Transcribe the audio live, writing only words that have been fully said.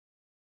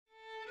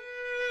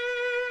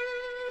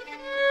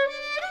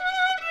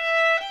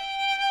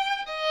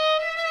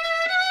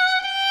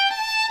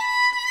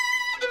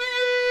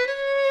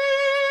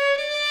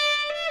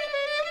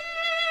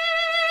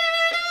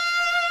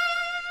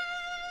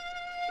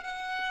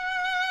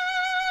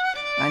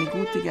Eine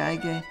gute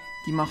Geige,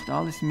 die macht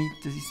alles mit.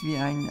 Das ist wie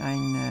ein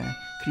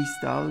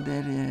Kristall,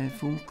 der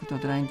funkelt,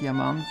 oder ein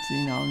Diamant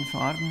in allen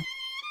Farben.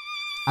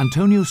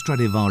 Antonio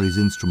Stradivari's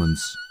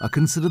instruments are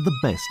considered the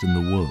best in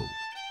the world.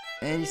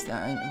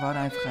 War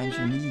einfach ein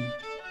Genie.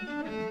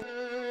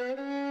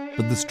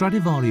 But the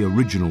Stradivari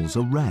originals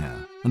are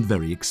rare and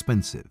very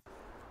expensive.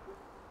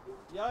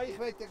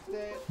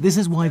 This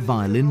is why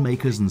violin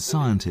makers and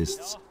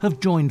scientists have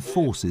joined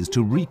forces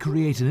to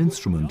recreate an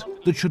instrument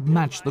that should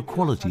match the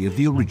quality of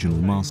the original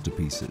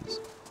masterpieces.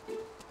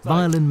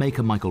 Violin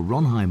maker Michael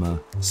Rhonheimer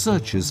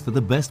searches for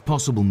the best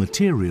possible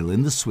material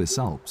in the Swiss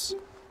Alps.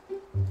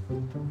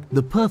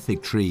 The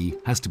perfect tree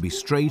has to be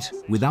straight,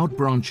 without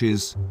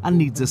branches, and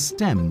needs a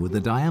stem with a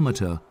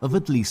diameter of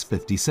at least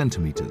 50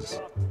 centimeters.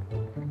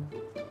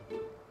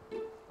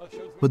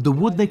 But the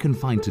wood they can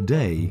find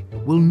today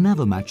will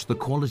never match the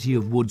quality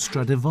of wood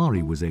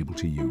Stradivari was able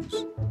to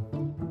use.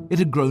 It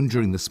had grown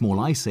during the Small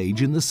Ice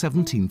Age in the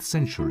 17th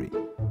century.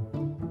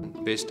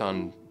 Based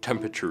on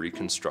temperature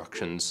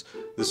reconstructions,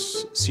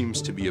 this seems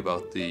to be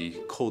about the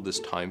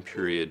coldest time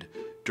period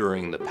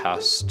during the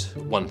past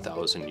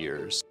 1,000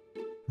 years.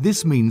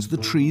 This means the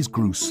trees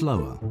grew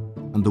slower,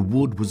 and the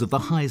wood was of the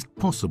highest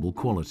possible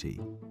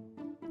quality.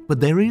 But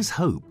there is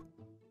hope.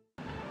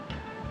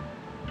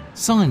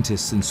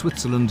 Scientists in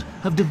Switzerland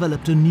have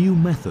developed a new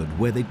method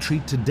where they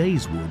treat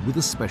today's wood with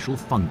a special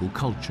fungal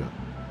culture.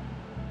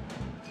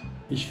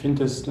 Ich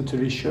finde es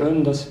natürlich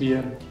schön, dass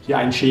wir hier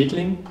einen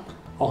Schädling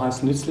auch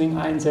als Nützling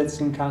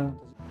einsetzen kann.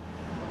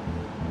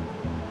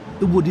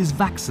 The wood is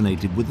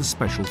vaccinated with a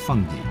special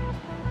fungi.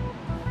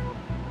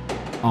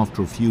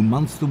 After a few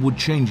months, the wood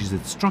changes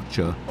its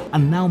structure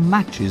and now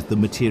matches the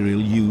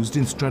material used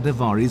in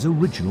Stradivari's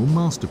original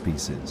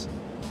masterpieces.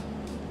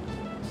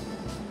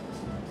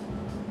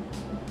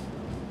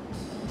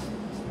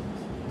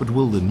 But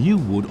will the new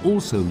wood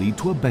also lead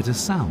to a better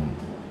sound?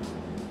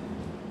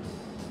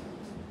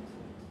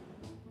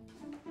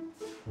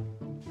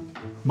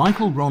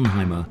 Michael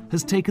Rhonheimer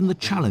has taken the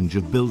challenge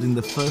of building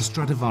the first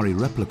Stradivari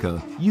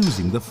replica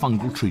using the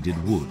fungal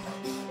treated wood.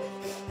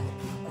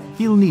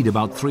 He'll need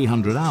about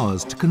 300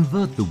 hours to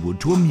convert the wood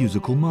to a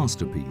musical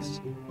masterpiece.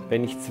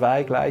 Wenn ich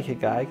zwei gleiche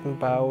Geigen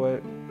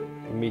baue,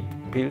 mit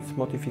Pilz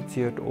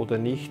modifiziert oder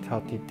nicht,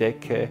 hat die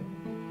Decke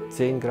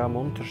 10 Gramm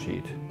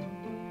Unterschied.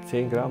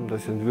 10 Gramm,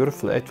 das ist ein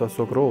Würfel, etwa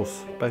so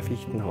groß bei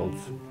Fichtenholz.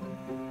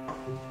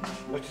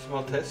 Möchtest du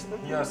mal testen?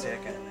 Ja, sehr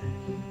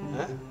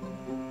gerne.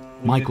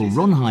 Michael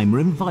Rhonheimer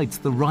invites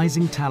the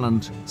rising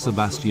talent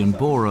Sebastian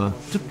Bohrer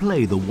to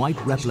play the white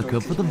replica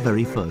for the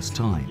very first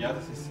time. Ja,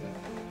 das ist so.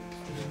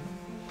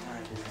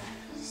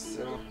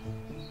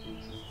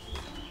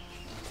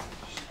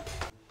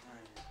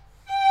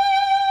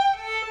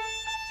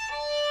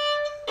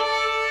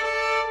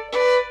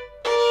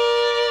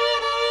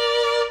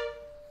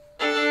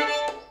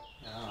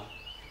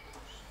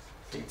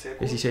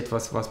 Es ist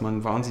etwas, was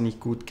man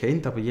wahnsinnig gut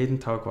kennt, aber jeden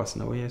Tag was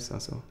Neues.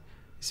 Also,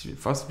 es ist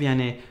fast wie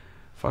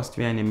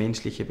eine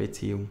menschliche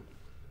Beziehung.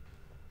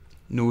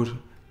 Nur,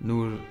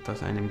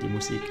 dass einem die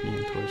Musik nie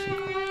enttäuschen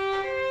kann.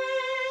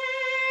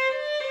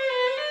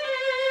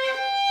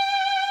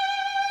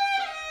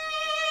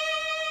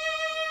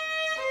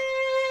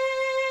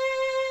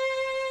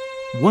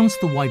 Once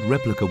the white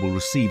replica will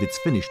receive its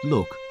finished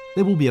look,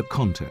 there will be a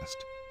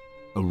contest.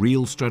 A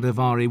real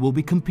Stradivari will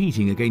be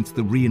competing against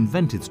the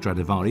reinvented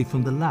Stradivari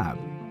from the lab.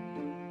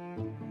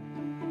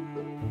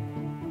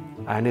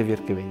 Einer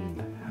wird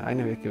gewinnen.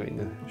 Einer wird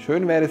gewinnen.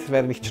 Schön wäre es,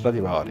 wäre nicht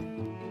Stradivari.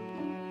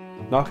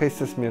 Nachher ist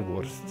es mir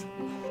Wurst.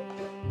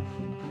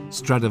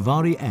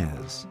 Stradivari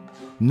Heirs,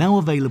 now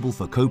available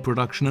for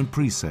co-production and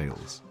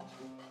pre-sales.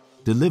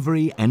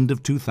 Delivery end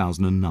of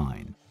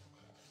 2009.